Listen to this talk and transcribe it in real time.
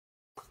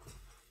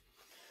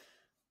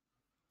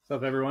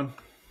What's up, everyone?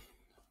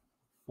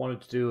 Wanted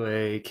to do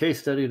a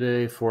case study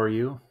today for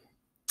you.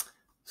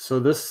 So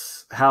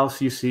this house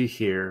you see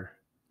here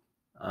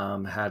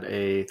had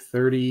a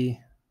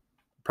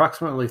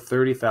approximately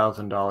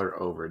 $30,000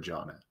 overage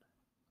on it.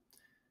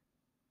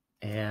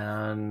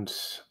 And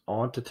I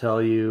want to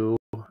tell you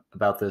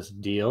about this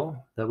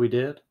deal that we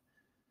did,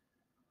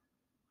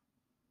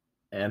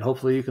 and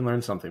hopefully you can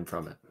learn something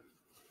from it.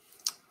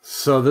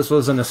 So this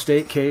was an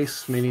estate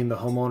case, meaning the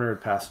homeowner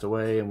had passed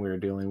away and we were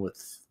dealing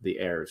with the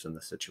heirs in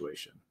the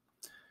situation.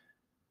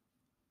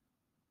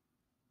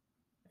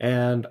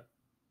 And I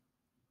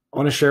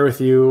want to share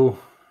with you,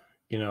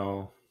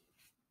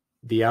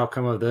 the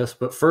outcome of this.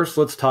 But first,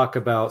 let's talk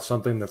about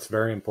something that's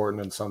very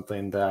important and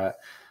something that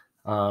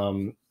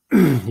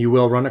you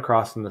will run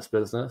across in this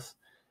business.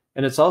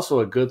 And it's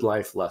also a good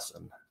life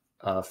lesson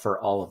for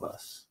all of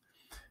us.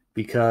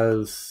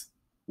 Because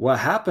what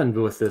happened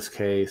with this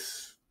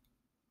case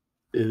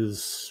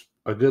is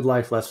a good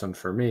life lesson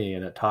for me.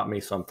 And it taught me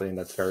something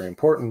that's very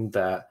important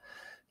that,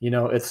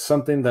 it's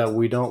something that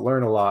we don't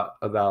learn a lot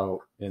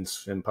about in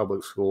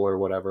public school or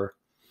whatever.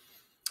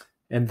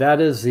 And that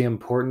is the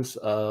importance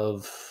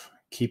of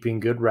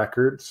keeping good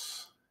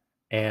records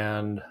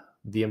and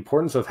the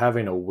importance of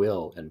having a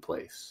will in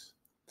place.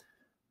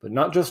 But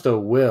not just a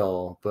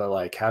will, but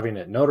like having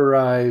it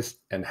notarized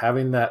and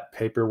having that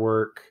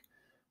paperwork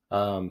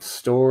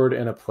stored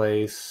in a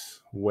place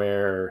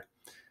where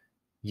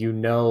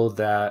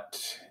that,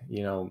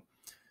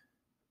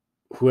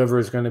 whoever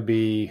is going to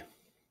be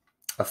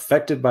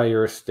affected by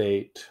your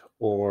estate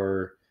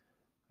or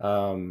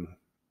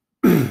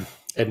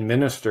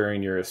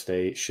administering your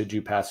estate should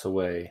you pass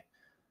away,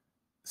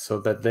 so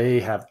that they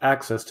have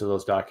access to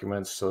those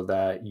documents so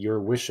that your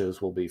wishes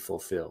will be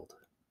fulfilled.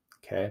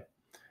 Okay.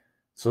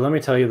 So let me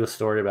tell you the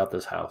story about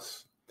this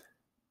house.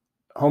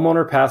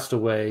 Homeowner passed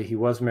away. He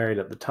was married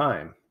at the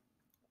time,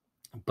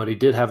 but he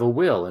did have a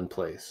will in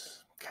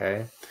place.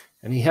 Okay.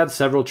 And he had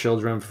several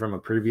children from a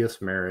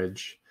previous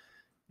marriage.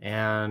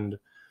 And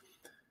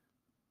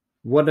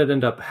what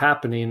ended up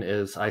happening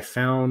is I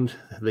found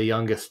the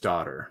youngest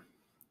daughter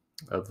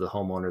of the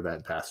homeowner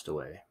that passed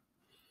away.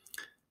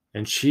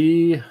 And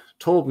she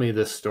told me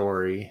this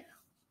story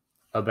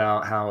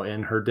about how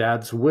in her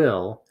dad's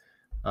will,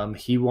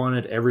 he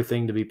wanted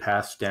everything to be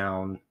passed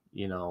down,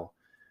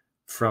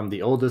 from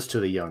the oldest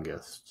to the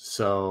youngest.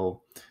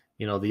 So,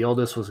 the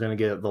oldest was going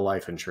to get the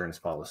life insurance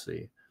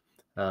policy.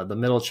 The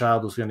middle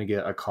child was going to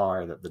get a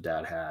car that the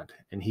dad had.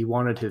 And he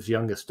wanted his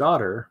youngest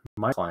daughter,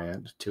 my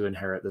client, to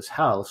inherit this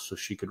house so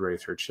she could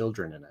raise her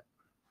children in it.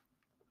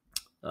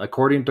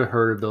 According to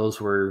her,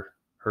 those were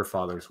her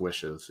father's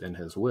wishes in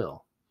his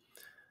will.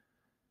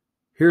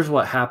 Here's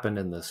what happened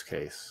in this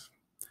case.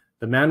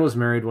 The man was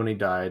married when he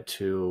died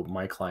to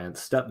my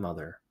client's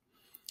stepmother.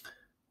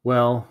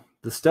 Well,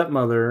 the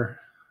stepmother,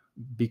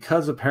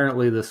 because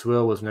apparently this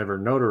will was never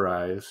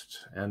notarized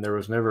and there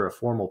was never a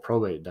formal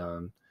probate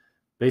done,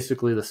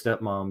 basically the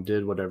stepmom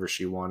did whatever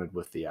she wanted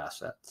with the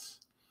assets.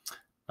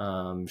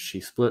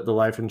 She split the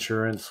life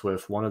insurance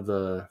with one of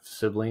the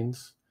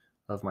siblings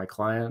of my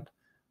client.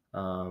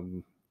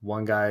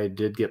 One guy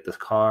did get this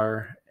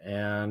car,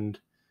 and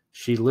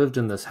she lived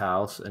in this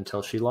house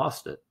until she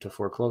lost it to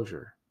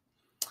foreclosure.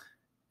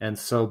 And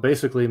so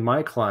basically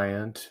my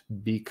client,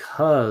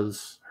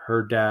 because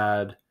her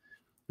dad,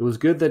 it was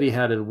good that he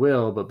had a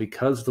will, but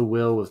because the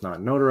will was not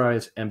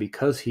notarized and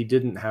because he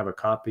didn't have a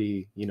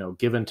copy,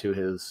 given to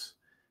his,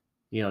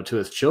 to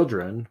his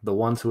children, the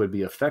ones who would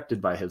be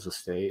affected by his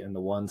estate and the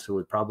ones who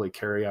would probably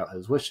carry out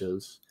his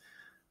wishes,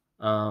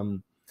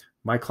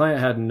 my client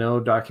had no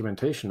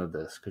documentation of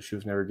this because she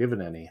was never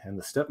given any, and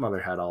the stepmother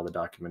had all the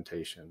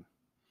documentation.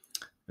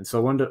 And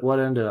so what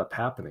ended up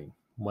happening?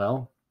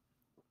 Well,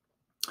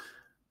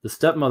 the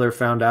stepmother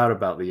found out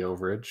about the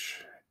overage,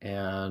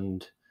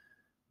 and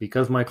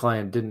because my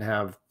client didn't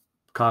have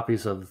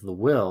copies of the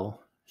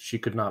will, she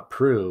could not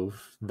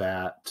prove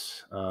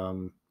that,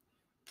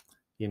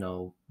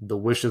 the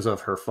wishes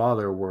of her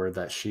father were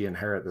that she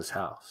inherit this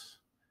house.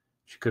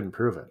 She couldn't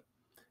prove it.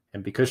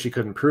 And because she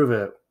couldn't prove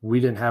it,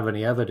 we didn't have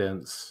any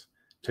evidence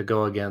to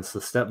go against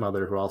the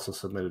stepmother who also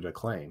submitted a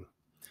claim.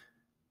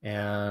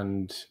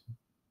 And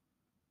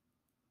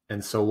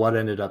so what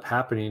ended up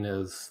happening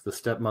is the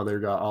stepmother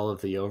got all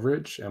of the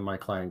overage and my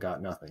client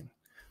got nothing.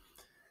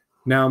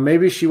 Now,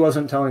 maybe she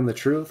wasn't telling the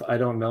truth. I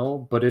don't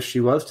know. But if she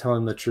was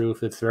telling the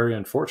truth, it's very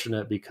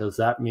unfortunate because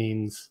that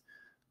means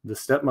the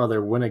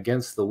stepmother went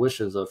against the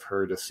wishes of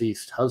her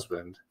deceased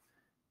husband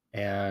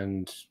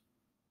and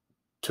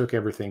took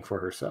everything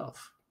for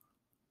herself.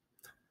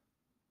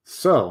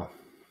 So,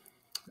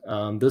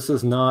 this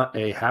is not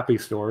a happy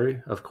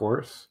story, of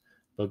course,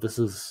 but this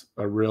is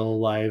a real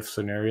life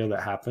scenario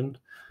that happened.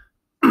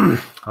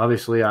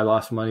 Obviously, I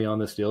lost money on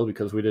this deal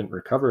because we didn't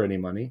recover any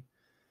money.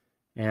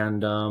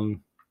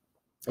 And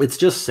it's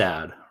just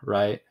sad,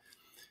 right?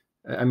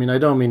 I mean, I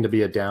don't mean to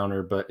be a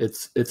downer, but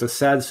it's a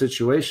sad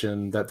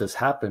situation that this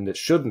happened. It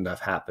shouldn't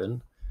have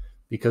happened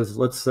because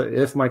let's say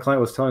if my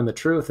client was telling the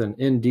truth and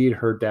indeed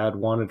her dad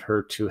wanted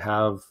her to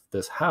have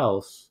this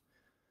house,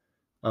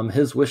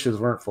 his wishes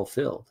weren't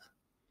fulfilled.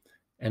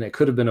 And it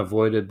could have been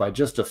avoided by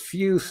just a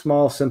few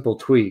small, simple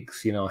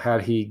tweaks.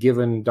 Had he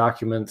given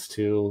documents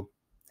to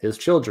his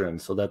children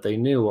so that they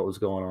knew what was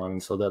going on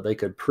and so that they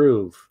could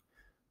prove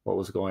what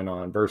was going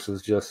on,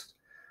 versus just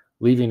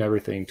leaving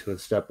everything to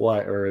his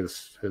stepwife or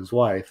his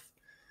wife.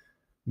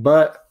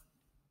 But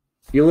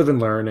you live and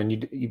learn,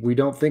 and we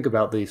don't think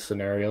about these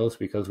scenarios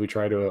because we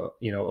try to,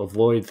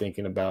 avoid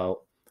thinking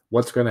about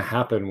what's going to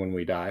happen when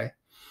we die.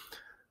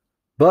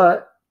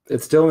 But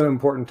it's still an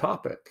important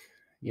topic.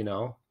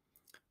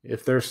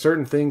 If there's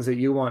certain things that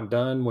you want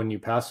done when you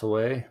pass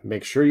away,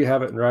 make sure you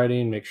have it in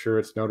writing, make sure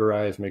it's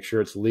notarized, make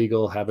sure it's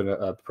legal, having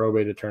a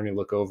probate attorney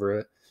look over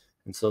it,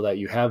 and so that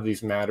you have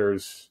these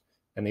matters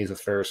and these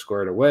affairs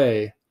squared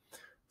away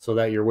so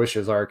that your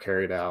wishes are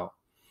carried out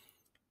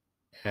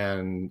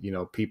and,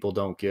 people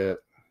don't get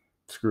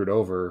screwed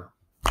over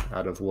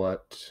out of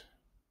what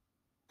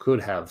could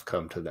have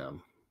come to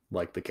them,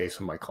 like the case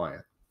of my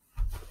client.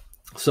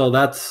 So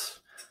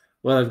that's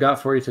what I've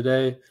got for you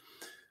today.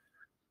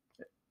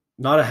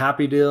 Not a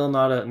happy deal,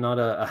 not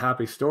a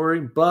happy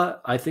story,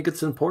 but I think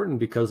it's important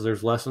because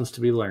there's lessons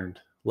to be learned,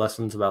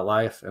 lessons about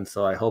life. And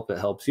so I hope it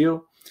helps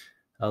you.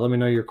 Let me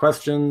know your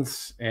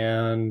questions.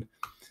 And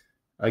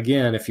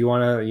again, if you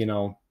want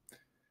to,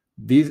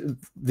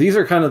 these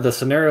are kind of the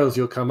scenarios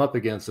you'll come up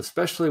against,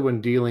 especially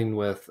when dealing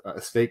with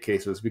estate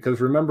cases,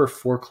 because remember,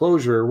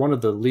 foreclosure, one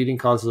of the leading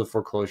causes of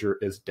foreclosure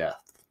is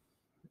death.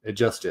 It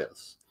just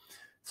is.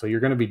 So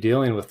you're going to be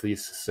dealing with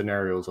these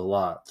scenarios a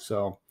lot.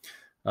 So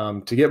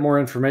to get more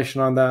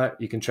information on that,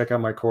 you can check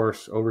out my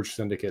course,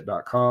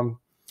 overagesyndicate.com.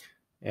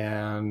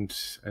 And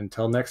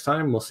until next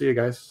time, we'll see you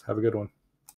guys. Have a good one.